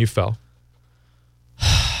last time you fell?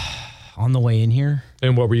 On the way in here.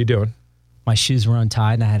 And what were you doing? My shoes were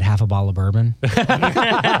untied and I had half a bottle of bourbon. Neither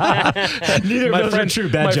of those are true.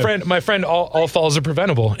 Bad joke. My friend, all falls are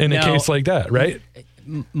preventable in a case like that, right?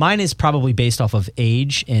 Mine is probably based off of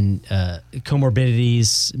age and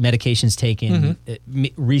comorbidities, medications taken,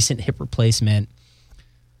 recent hip replacement.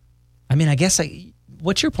 I mean, I guess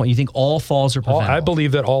what's your point? You think all falls are preventable? I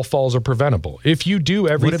believe that all falls are preventable. If you do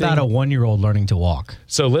everything... What about a 1-year-old learning to walk?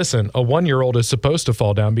 So listen, a 1-year-old is supposed to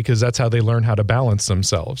fall down because that's how they learn how to balance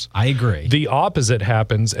themselves. I agree. The opposite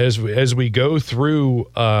happens as we go through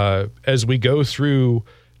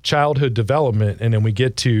childhood development, and then we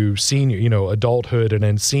get to senior, adulthood, and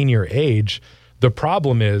then senior age. The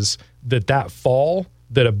problem is that fall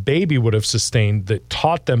that a baby would have sustained that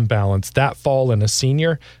taught them balance, that fall in a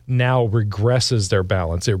senior now regresses their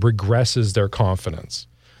balance. It regresses their confidence.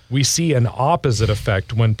 We see an opposite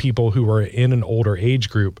effect when people who are in an older age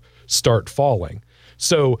group start falling.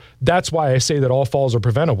 So that's why I say that all falls are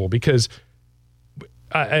preventable, because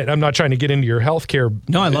I'm not trying to get into your healthcare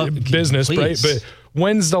business, right? But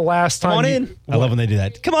when's the last time? Come on in. I love when they do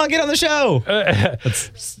that. Come on, get on the show.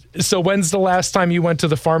 So when's the last time you went to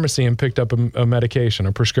the pharmacy and picked up a medication,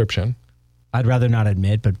 a prescription? I'd rather not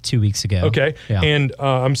admit, but 2 weeks ago. Okay. Yeah. And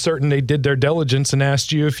I'm certain they did their diligence and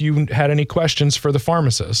asked you if you had any questions for the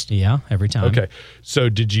pharmacist. Yeah, every time. Okay. So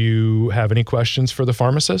did you have any questions for the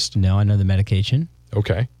pharmacist? No, I know the medication.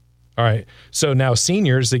 Okay. All right. So now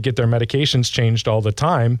seniors that get their medications changed all the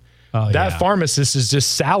time, pharmacist is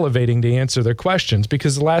just salivating to answer their questions,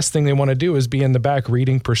 because the last thing they want to do is be in the back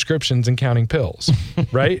reading prescriptions and counting pills,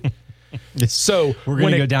 right? So we're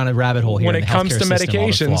going to go down a rabbit hole here. When it comes to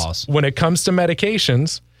medications,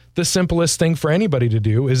 the simplest thing for anybody to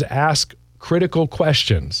do is ask critical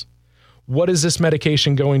questions. What is this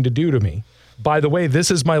medication going to do to me? By the way,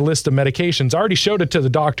 this is my list of medications. I already showed it to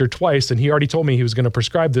the doctor twice, and he already told me he was going to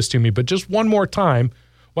prescribe this to me. But just one more time,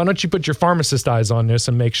 why don't you put your pharmacist eyes on this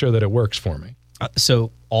and make sure that it works for me?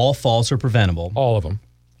 So all falls are preventable. All of them.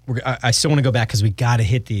 I still want to go back because we got to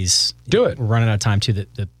hit these. Do it. We're running out of time too.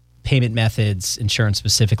 The payment methods, insurance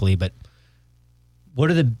specifically. But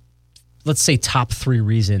what are the, let's say, top 3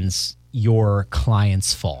 reasons your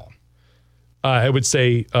clients fall? I would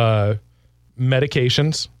say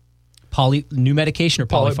medications. New medication or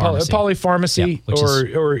polypharmacy? Polypharmacy,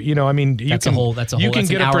 or you can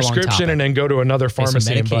get a prescription and then go to another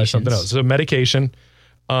pharmacy and buy something else. So medication,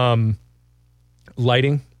 lighting,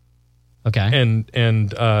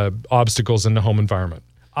 and obstacles in the home environment.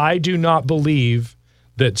 I do not believe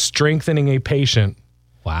that strengthening a patient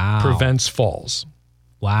prevents falls.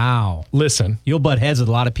 Wow. Listen. You'll butt heads with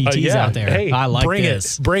a lot of PTs out there. Hey, I like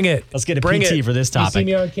this. Bring it. Let's get a PT for this topic. You see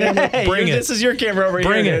me on camera? Bring it. This is your camera over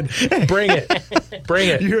here. Bring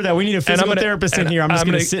it. You hear that? We need a physical therapist in here. I'm just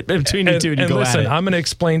going to sit between you two and go listen, at it. I'm going to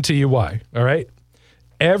explain to you why. All right?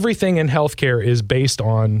 Everything in healthcare is based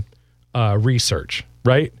on research,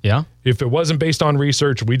 right? Yeah. If it wasn't based on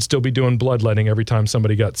research, we'd still be doing bloodletting every time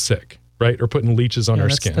somebody got sick, right? Or putting leeches on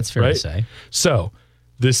our skin. That's fair to say. So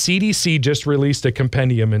the CDC just released a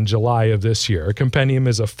compendium in July of this year. A compendium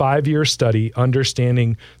is a 5-year study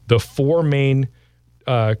understanding the 4 main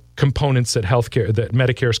components that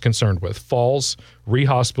Medicare is concerned with: falls,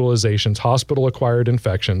 rehospitalizations, hospital-acquired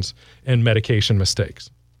infections, and medication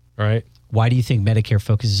mistakes. All right? Why do you think Medicare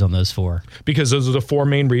focuses on those 4? Because those are the 4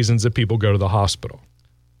 main reasons that people go to the hospital.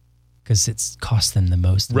 Because it costs them the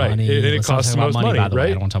most money. It costs the most money, by the way. right?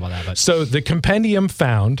 I don't want to talk about that. But. So the compendium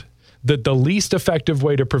found that the least effective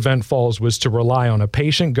way to prevent falls was to rely on a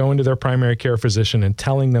patient going to their primary care physician and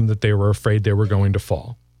telling them that they were afraid they were going to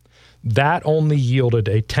fall. That only yielded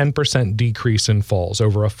a 10% decrease in falls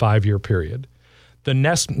over a 5-year period. The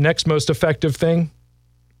next most effective thing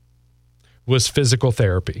was physical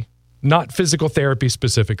therapy. Not physical therapy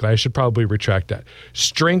specifically. I should probably retract that.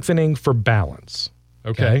 Strengthening for balance.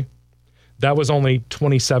 Okay? That was only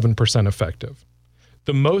 27% effective.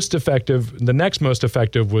 The next most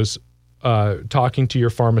effective was talking to your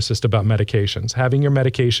pharmacist about medications. Having your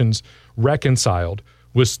medications reconciled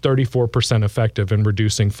was 34% effective in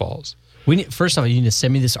reducing falls. First of all, you need to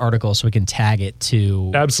send me this article so we can tag it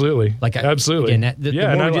to. Absolutely. Absolutely. Again,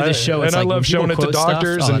 the more we do this show, it's I love showing it to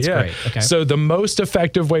doctors. That's great. Okay. So the most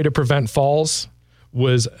effective way to prevent falls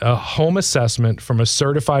was a home assessment from a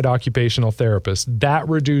certified occupational therapist. That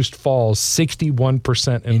reduced falls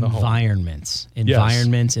 61% in the home. Environments.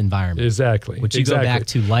 Exactly. Which you go back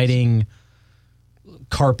to lighting,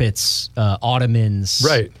 carpets, ottomans.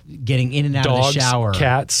 Right. Getting in and out Dogs, of the shower.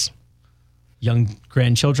 Cats. Young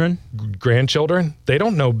grandchildren? Grandchildren, they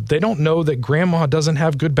don't know that grandma doesn't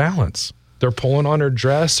have good balance. They're pulling on her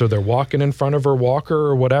dress or they're walking in front of her walker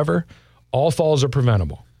or whatever. All falls are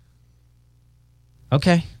preventable.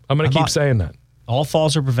 Okay. I'm going to keep saying that. All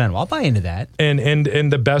falls are preventable. I'll buy into that. And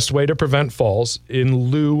the best way to prevent falls in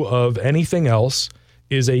lieu of anything else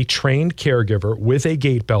is a trained caregiver with a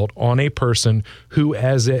gait belt on a person who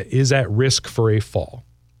is at risk for a fall.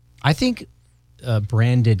 I think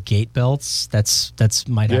branded gait belts, that's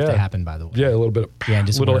might have to happen, by the way. Yeah, a little bit of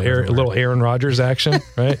just little Aaron Rodgers action,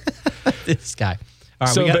 right? This guy. All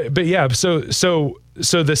right, so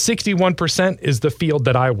the 61% is the field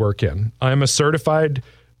that I work in. I'm a certified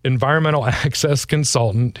environmental access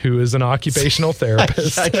consultant who is an occupational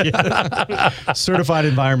therapist. Certified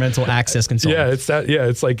environmental access consultant. Yeah, it's that. Yeah,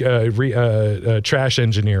 it's like a trash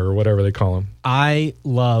engineer or whatever they call them. I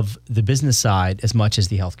love the business side as much as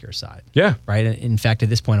the healthcare side. Yeah. Right. In fact, at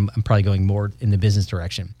this point, I'm probably going more in the business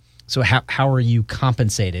direction. So how are you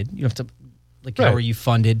compensated? You have to how are you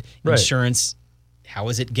funded? Insurance. How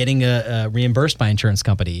is it getting reimbursed by insurance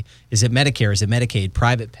company? Is it Medicare? Is it Medicaid?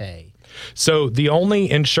 Private pay? So the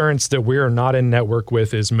only insurance that we are not in network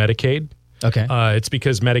with is Medicaid. Okay. It's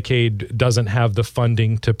because Medicaid doesn't have the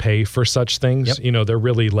funding to pay for such things. Yep. You know, they're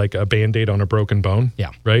really like a Band-Aid on a broken bone.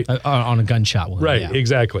 Yeah. Right? On a gunshot wound. Right, yeah.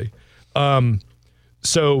 exactly.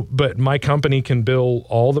 But my company can bill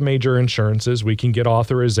all the major insurances. We can get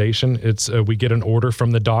authorization. We get an order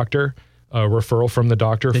from the doctor, a referral from the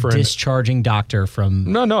doctor for discharging doctor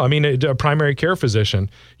from. No. I mean, a primary care physician.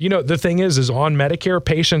 You know, the thing is on Medicare,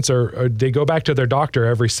 patients they go back to their doctor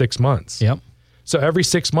every 6 months. Yep. So every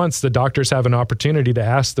 6 months, the doctors have an opportunity to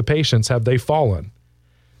ask the patients, have they fallen?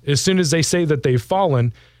 As soon as they say that they've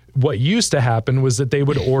fallen, what used to happen was that they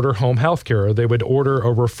would order home health care, or they would order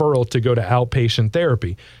a referral to go to outpatient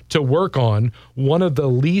therapy to work on one of the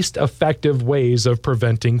least effective ways of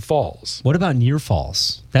preventing falls. What about near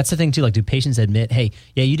falls? That's the thing too. Like, do patients admit, hey,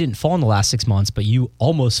 yeah, you didn't fall in the last 6 months, but you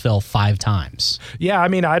almost fell 5 times? Yeah, I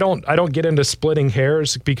mean, I don't get into splitting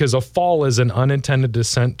hairs because a fall is an unintended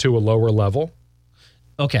descent to a lower level.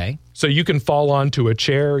 Okay. So you can fall onto a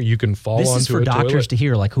chair, you can fall onto a toilet. This is for doctors to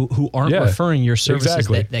hear, like who aren't referring your services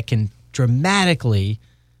that can dramatically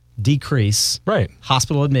decrease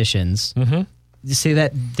hospital admissions. Mm-hmm. You say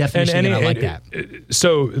that definition, and I like that.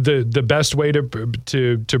 So the best way to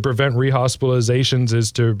prevent rehospitalizations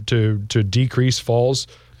is to decrease falls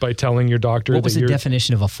by telling your doctor. What was the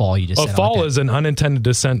definition of a fall you just said? A fall is an unintended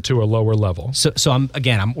descent to a lower level. So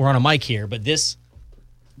we're on a mic here, but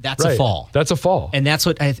that's a fall. That's a fall. And that's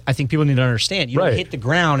what I think people need to understand. You don't hit the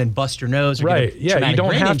ground and bust your nose or get a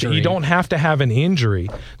you don't have to have an injury.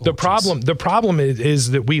 The problem is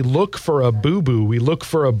that we look for a boo-boo, we look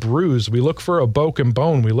for a bruise, we look for a broken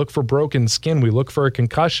bone, we look for broken skin, we look for a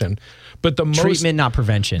concussion. But treatment, not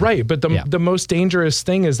prevention. Right, but the most dangerous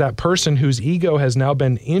thing is that person whose ego has now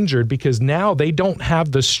been injured because now they don't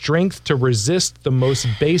have the strength to resist the most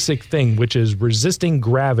basic thing, which is resisting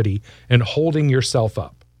gravity and holding yourself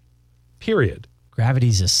up. Period.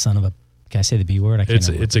 Gravity's a son of a. Can I say the B word? I can't.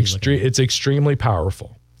 It's extremely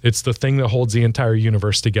powerful. It's the thing that holds the entire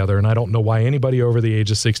universe together, and I don't know why anybody over the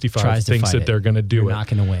age of 65 thinks that they're going to do it. Not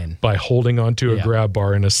going to win by holding onto a grab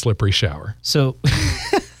bar in a slippery shower. So,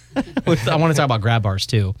 I want to talk about grab bars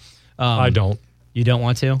too. I don't. You don't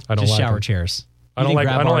want to? I don't just like shower them. chairs. I don't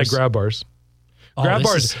like grab bars.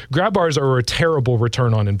 Grab bars are a terrible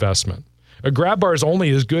return on investment. A grab bar is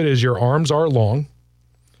only as good as your arms are long.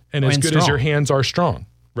 And as good as your hands are strong,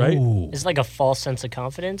 right? Ooh. It's like a false sense of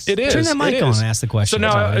confidence. It is. Turn that mic on and ask the question.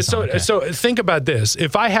 So think about this.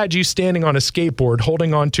 If I had you standing on a skateboard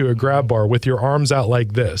holding onto a grab bar with your arms out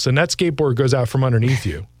like this, and that skateboard goes out from underneath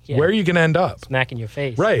you, where are you going to end up? Smack in your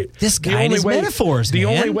face. Right. This guy and his metaphors, The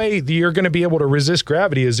only way that you're going to be able to resist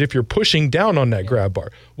gravity is if you're pushing down on that grab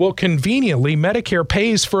bar. Well, conveniently, Medicare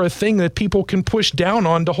pays for a thing that people can push down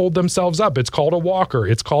on to hold themselves up. It's called a walker.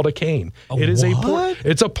 It's called a cane.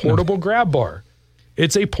 It's a portable grab bar.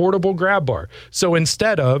 It's a portable grab bar. So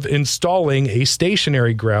instead of installing a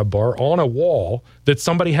stationary grab bar on a wall that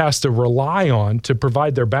somebody has to rely on to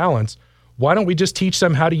provide their balance, why don't we just teach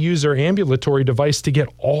them how to use their ambulatory device to get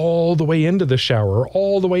all the way into the shower or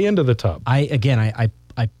all the way into the tub? I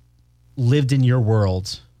lived in your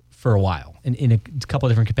world for a while in a couple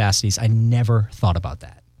of different capacities. I never thought about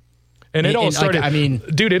that. And it all started.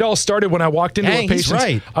 It all started when I walked into a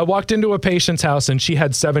patient's. I walked into a patient's house and she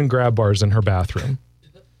had 7 grab bars in her bathroom.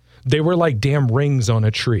 They were like damn rings on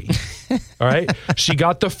a tree. All right. She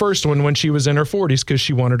got the first one when she was in her 40s because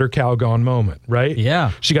she wanted her Calgon moment, right?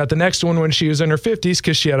 Yeah. She got the next one when she was in her 50s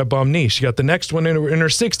because she had a bum knee. She got the next one in her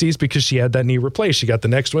 60s because she had that knee replaced. She got the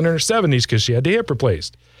next one in her 70s because she had the hip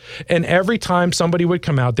replaced. And every time somebody would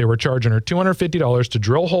come out, they were charging her $250 to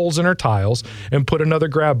drill holes in her tiles and put another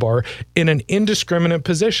grab bar in an indiscriminate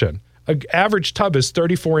position. An average tub is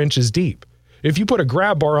 34 inches deep. If you put a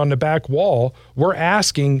grab bar on the back wall, we're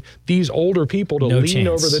asking these older people to lean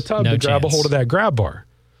over the tub to grab a hold of that grab bar.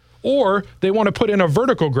 Or they want to put in a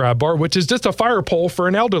vertical grab bar, which is just a fire pole for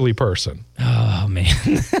an elderly person. Oh, man.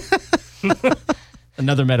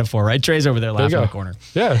 Another metaphor, right? Trey's over there laughing in the corner.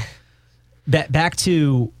 Yeah. Back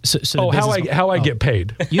to how I get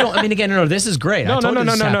paid. You don't. I mean, again, no. This is great. No.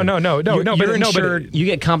 You're insured. You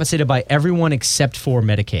get compensated by everyone except for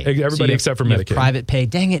Medicaid. Everybody except for Medicaid. Private pay.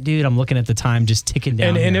 Dang it, dude! I'm looking at the time, just ticking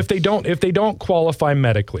down. And if they don't qualify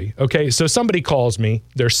medically, okay. So somebody calls me.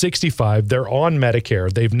 They're 65. They're on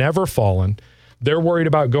Medicare. They've never fallen. They're worried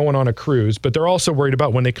about going on a cruise, but they're also worried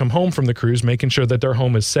about when they come home from the cruise, making sure that their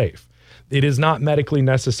home is safe. It is not medically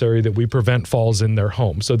necessary that we prevent falls in their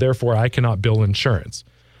home, so therefore I cannot bill insurance.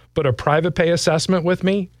 But a private pay assessment with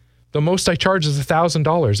me, the most I charge is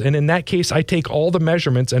 $1,000. And in that case, I take all the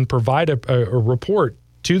measurements and provide a report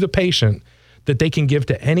to the patient that they can give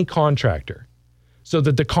to any contractor so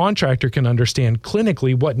that the contractor can understand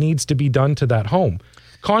clinically what needs to be done to that home.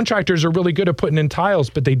 Contractors are really good at putting in tiles,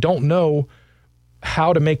 but they don't know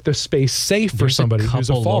how to make the space safe for somebody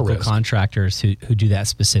who's a fall risk. Contractors who do that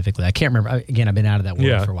specifically. I can't remember. Again, I've been out of that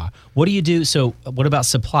world for a while. What do you do? So what about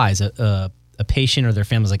supplies? A patient or their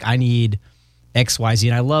family's like, I need X, Y, Z.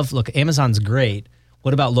 And I love, look, Amazon's great.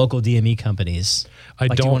 What about local DME companies?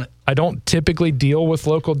 I don't typically deal with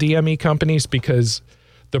local DME companies because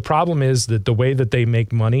the problem is that the way that they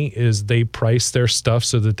make money is they price their stuff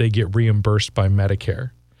so that they get reimbursed by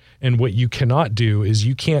Medicare. And what you cannot do is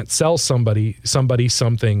you can't sell somebody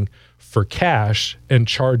something for cash and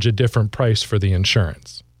charge a different price for the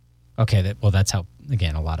insurance. Okay, that's how,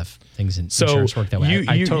 again, a lot of things in insurance work that way.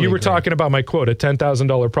 You were talking about my quote, a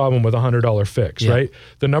 $10,000 problem with a $100 fix, right?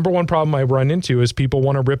 The number one problem I run into is people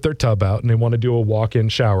want to rip their tub out and they want to do a walk-in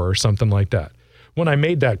shower or something like that. When I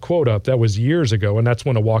made that quote up, that was years ago, and that's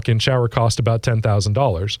when a walk-in shower cost about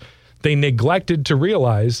 $10,000. They neglected to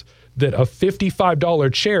realize that a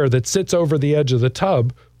 $55 chair that sits over the edge of the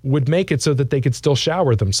tub would make it so that they could still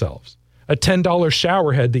shower themselves. A $10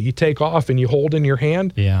 shower head that you take off and you hold in your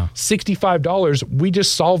hand, $65, we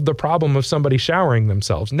just solved the problem of somebody showering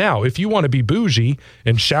themselves. Now, if you want to be bougie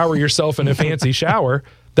and shower yourself in a fancy shower,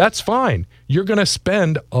 that's fine. You're going to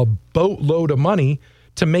spend a boatload of money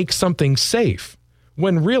to make something safe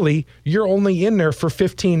when really you're only in there for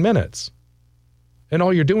 15 minutes and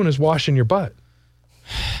all you're doing is washing your butt.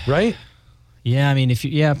 Right? Yeah, I mean,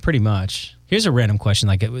 pretty much. Here's a random question.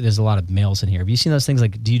 Like, there's a lot of males in here. Have you seen those things?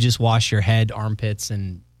 Like, do you just wash your head, armpits,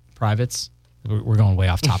 and privates? We're going way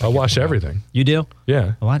off topic. I wash everything. You do?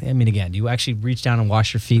 Yeah. I mean, again, do you actually reach down and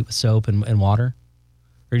wash your feet with soap and water?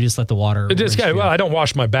 Or you just let the water? I don't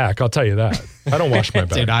wash my back. I'll tell you that. I don't wash my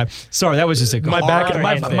back. Dude, sorry, that was just a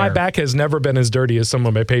my back has never been as dirty as some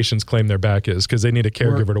of my patients claim their back is because they need a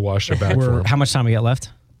caregiver to wash their back for them. How much time we got left?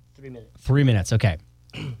 3 minutes. 3 minutes. Okay.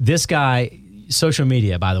 This guy, social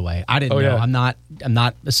media, by the way, I didn't know. Yeah. I'm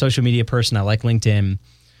not a social media person. I like LinkedIn.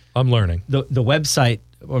 I'm learning. The website,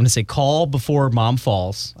 I'm going to say Call Before Mom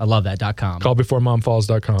Falls. I love that .com.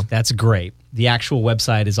 Callbeforemomfalls.com. That's great. The actual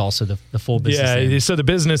website is also the full business name. So the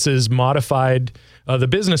business is modified. The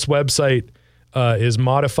business website is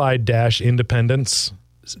modified-independence,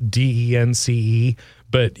 DENCE.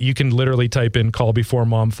 But you can literally type in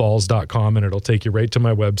callbeforemomfalls.com and it'll take you right to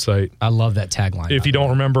my website. I love that tagline. If you don't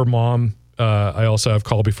remember mom, I also have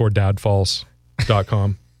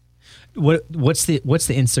callbeforedadfalls.com. What's the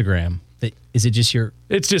Instagram? Is it just your?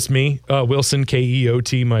 It's just me, Wilson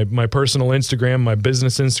KEOT. My personal Instagram, my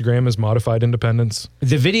business Instagram is Modified Independence.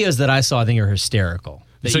 The videos that I saw, I think, are hysterical.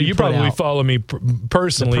 So you probably follow me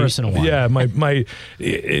personally. The personal one. Yeah,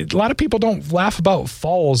 a lot of people don't laugh about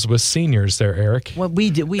falls with seniors there, Eric. Well,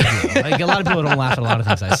 we do. Like, a lot of people don't laugh at a lot of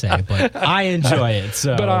things I say, but I enjoy it.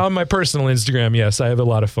 So. But on my personal Instagram, yes, I have a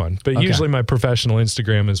lot of fun. But usually my professional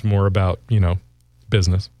Instagram is more about,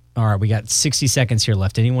 business. All right, we got 60 seconds here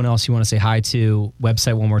left. Anyone else you want to say hi to?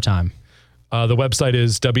 Website one more time. The website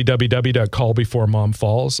is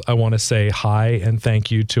www.callbeforemomfalls. I want to say hi and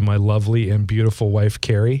thank you to my lovely and beautiful wife,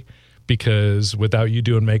 Carrie, because without you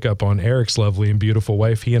doing makeup on Eric's lovely and beautiful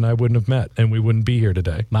wife, he and I wouldn't have met and we wouldn't be here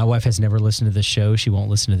today. My wife has never listened to this show. She won't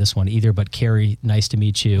listen to this one either, but Carrie, nice to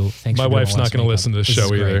meet you. Thanks. My wife's not going to listen to this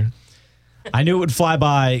show either. I knew it would fly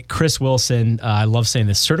by. Kris Wilson, I love saying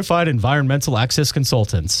this, certified environmental access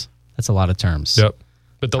consultants. That's a lot of terms. Yep.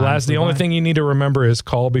 But the only thing you need to remember is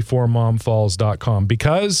callbeforemomfalls.com,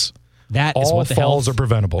 because that is all what the falls health, are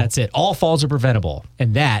preventable. That's it. All falls are preventable.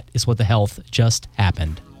 And that is what the health just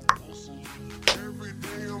happened.